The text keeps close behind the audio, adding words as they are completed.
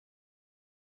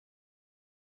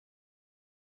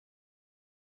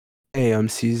Hey, I'm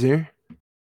Caesar.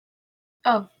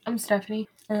 Oh, I'm Stephanie.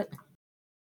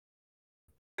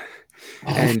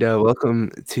 And welcome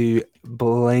to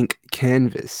Blank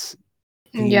Canvas.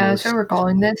 Yeah, so we're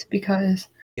calling this because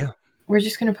we're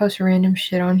just gonna post random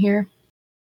shit on here.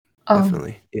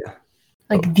 Definitely, yeah.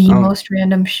 Like the most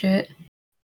random shit.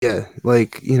 Yeah,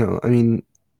 like, I mean,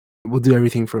 we'll do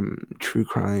everything from true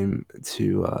crime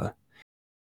to,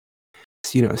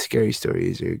 scary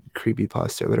stories or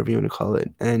creepypasta, whatever you want to call it.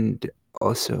 And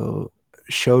also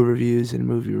show reviews and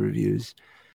movie reviews.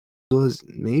 As well as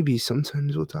maybe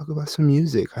sometimes we'll talk about some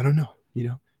music. I don't know,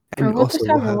 And Or we'll also just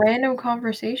have random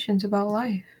conversations about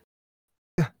life.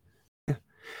 Yeah.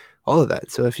 All of that.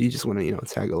 So if you just want to,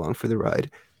 tag along for the ride,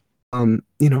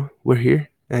 we're here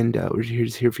and we're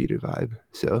here for you to vibe.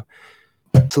 So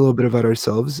it's a little bit about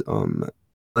ourselves.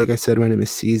 Like I said, my name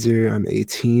is Caesar. I'm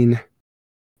 18.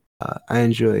 I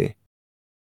enjoy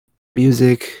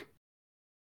music.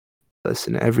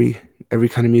 Listen to every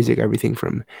kind of music, everything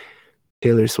from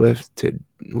Taylor Swift to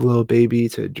Lil Baby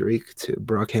to Drake to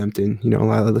Brockhampton.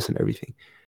 I listen to everything.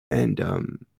 And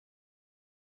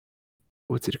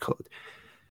what's it called?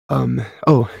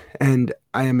 And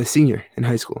I am a senior in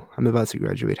high school. I'm about to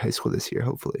graduate high school this year,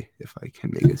 hopefully, if I can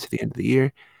make it to the end of the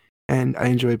year. And I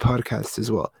enjoy podcasts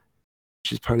as well,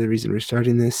 which is part of the reason we're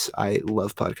starting this. I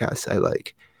love podcasts. I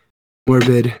like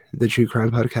Morbid, the true crime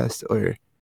podcast, or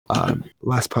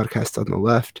Last Podcast on the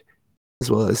Left, as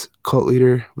well as Cult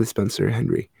Leader with Spencer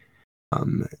Henry.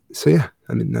 So yeah,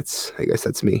 I mean I guess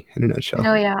that's me in a nutshell.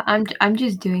 No, yeah, I'm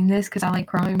just doing this because I like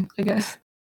crime, I guess.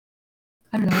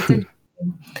 I don't know. It's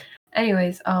interesting.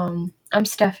 Anyways, I'm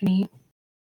Stephanie.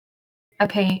 I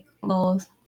paint lulz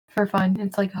for fun.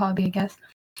 It's like a hobby, I guess.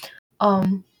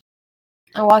 I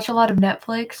watch a lot of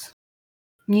Netflix,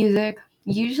 music.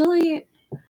 Usually,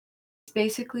 it's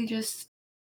basically just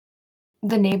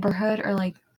The Neighborhood or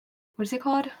like, what is it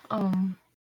called?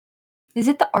 Is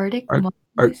it the Arctic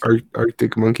Monkeys?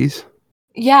 Arctic Monkeys?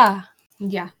 Yeah.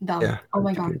 Yeah, dumb. Yeah. Oh my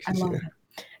Arctic god, Monkeys, I love yeah.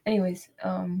 it. Anyways,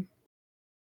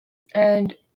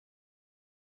 and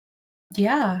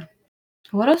yeah.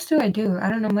 What else do I do? I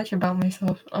don't know much about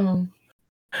myself.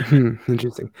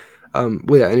 Interesting.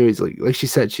 Well, yeah. Anyways, like she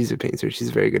said, she's a painter. She's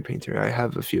a very good painter. I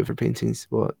have a few of her paintings.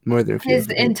 Well, more than a few. His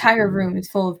entire room is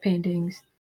full of paintings.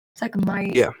 It's like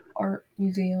my art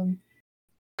museum.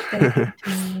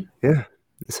 Yeah,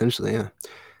 essentially, yeah.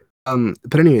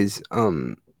 But anyways,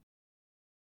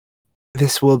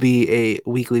 this will be a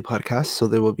weekly podcast, so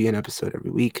there will be an episode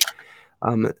every week.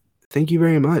 Thank you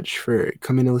very much for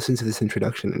coming to listen to this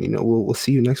introduction, and we'll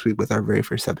see you next week with our very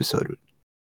first episode.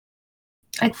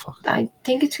 I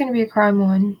think it's gonna be a crime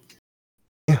one.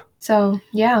 Yeah. So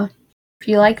yeah, if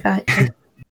you like that, just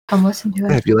come listen to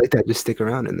it. Yeah, if you like that, just stick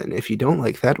around, and then if you don't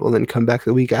like that, well, then come back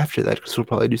the week after that because we'll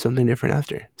probably do something different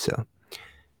after. So,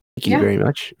 thank you very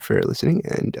much for listening,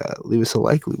 and leave us a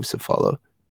like, leave us a follow,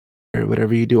 or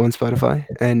whatever you do on Spotify,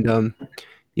 and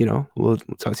we'll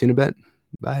talk to you in a bit.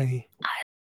 Bye.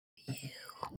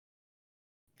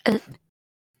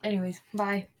 Anyways,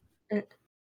 bye.